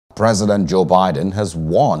President Joe Biden has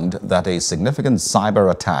warned that a significant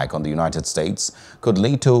cyber attack on the United States could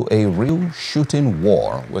lead to a real shooting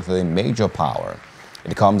war with a major power.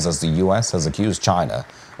 It comes as the U.S. has accused China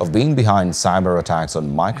of being behind cyber attacks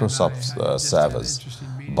on Microsoft's servers.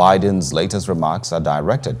 Biden's latest remarks are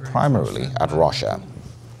directed primarily at Russia.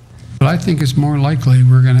 But I think it's more likely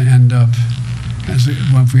we're going to end up,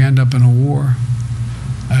 if we end up in a war,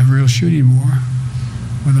 a real shooting war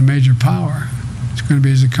with a major power, it's going to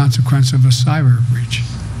be as a consequence of a cyber breach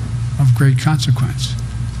of great consequence.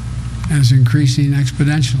 And it's increasing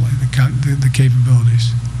exponentially, the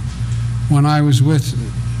capabilities. When I was with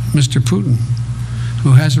Mr. Putin,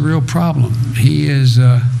 who has a real problem, he's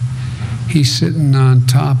sitting on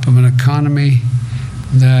top of an economy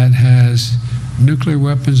that has nuclear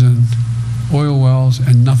weapons and oil wells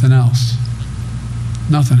and nothing else.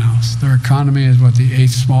 Nothing else. Their economy is what, the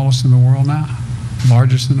 8th smallest in the world now?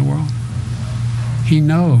 Largest in the world? He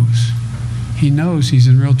knows he's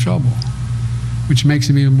in real trouble, which makes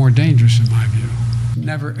him even more dangerous in my view.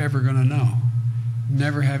 Never ever going to know.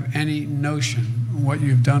 Never have any notion what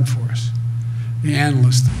you've done for us. The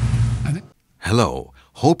analysts. Hello,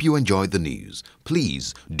 hope you enjoyed the news.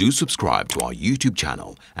 Please do subscribe to our YouTube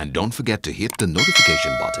channel and don't forget to hit the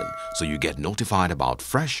notification button so you get notified about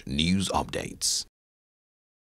fresh news updates.